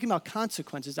 I'm not talking about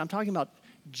consequences. I'm talking about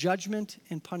judgment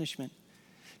and punishment.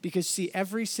 Because, see,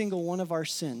 every single one of our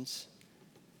sins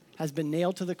has been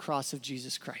nailed to the cross of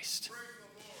Jesus Christ.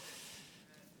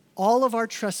 All of our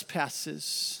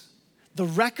trespasses, the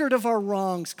record of our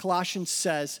wrongs, Colossians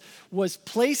says, was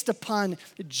placed upon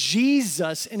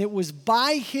Jesus, and it was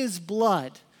by his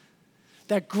blood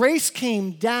that grace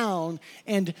came down,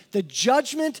 and the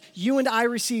judgment you and I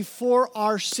receive for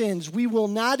our sins, we will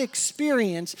not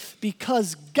experience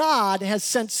because God has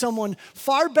sent someone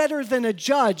far better than a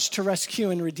judge to rescue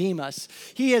and redeem us.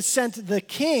 He has sent the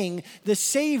King, the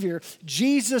Savior,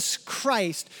 Jesus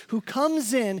Christ, who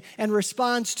comes in and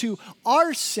responds to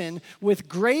our sin with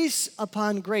grace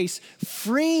upon grace,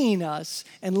 freeing us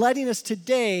and letting us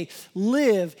today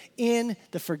live in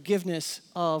the forgiveness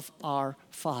of our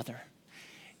Father.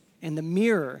 And the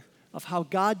mirror of how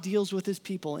God deals with his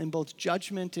people in both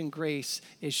judgment and grace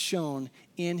is shown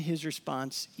in his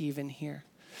response even here.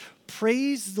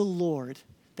 Praise the Lord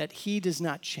that he does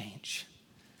not change.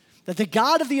 That the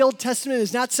God of the Old Testament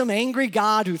is not some angry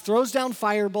God who throws down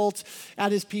firebolts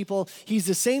at his people. He's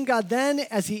the same God then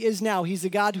as he is now. He's a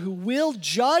God who will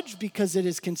judge because it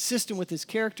is consistent with his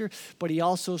character, but he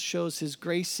also shows his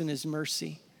grace and his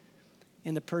mercy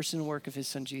in the person and work of his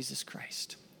son, Jesus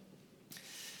Christ.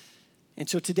 And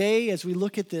so today, as we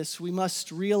look at this, we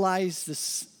must realize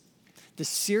the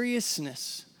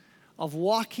seriousness of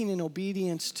walking in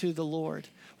obedience to the Lord,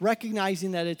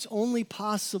 recognizing that it's only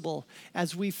possible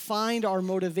as we find our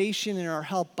motivation and our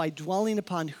help by dwelling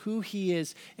upon who he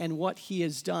is and what he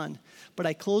has done. But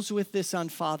I close with this on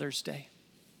Father's Day.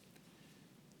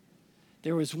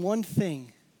 There was one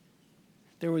thing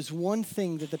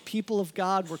that the people of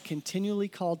God were continually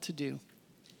called to do.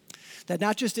 That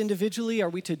not just individually are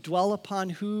we to dwell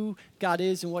upon who God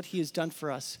is and what he has done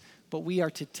for us, but we are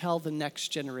to tell the next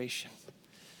generation.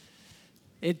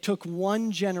 It took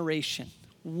one generation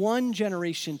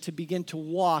to begin to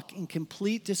walk in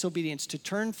complete disobedience, to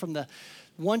turn from the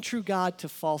one true God to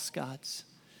false gods.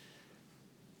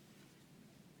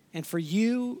 And for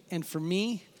you and for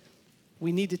me,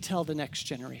 we need to tell the next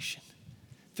generation.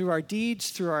 Through our deeds,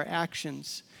 through our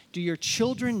actions. Do your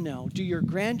children know, do your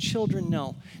grandchildren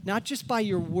know, not just by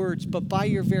your words, but by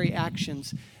your very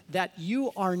actions, that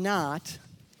you are not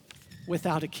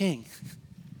without a king?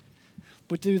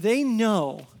 But do they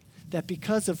know that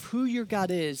because of who your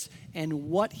God is and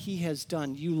what he has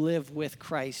done, you live with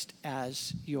Christ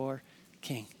as your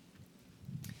king?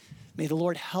 May the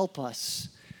Lord help us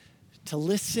to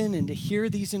listen and to hear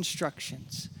these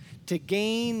instructions, to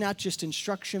gain not just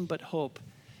instruction but hope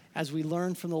as we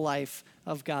learn from the life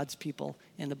of God's people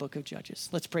in the book of Judges.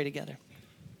 Let's pray together.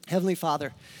 Heavenly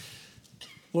Father,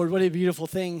 Lord, what a beautiful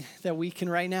thing that we can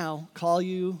right now call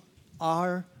you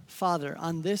our Father.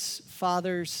 On this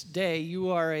Father's Day, you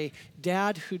are a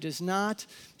dad who does not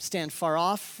stand far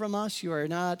off from us. You are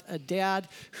not a dad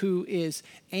who is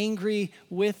angry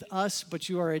with us, but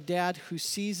you are a dad who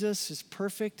sees us as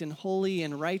perfect and holy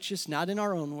and righteous, not in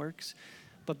our own works,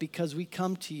 but because we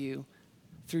come to you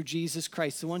through Jesus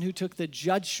Christ, the one who took the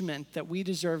judgment that we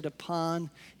deserved upon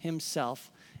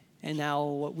himself. And now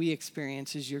what we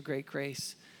experience is your great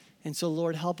grace. And so,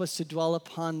 Lord, help us to dwell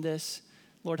upon this.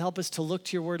 Lord, help us to look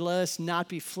to your word. Let us not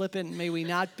be flippant. May we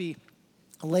not be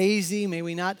lazy. May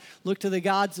we not look to the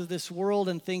gods of this world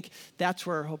and think that's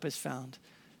where our hope is found.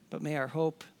 But may our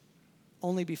hope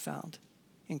only be found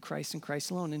in Christ and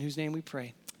Christ alone, in whose name we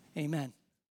pray. Amen.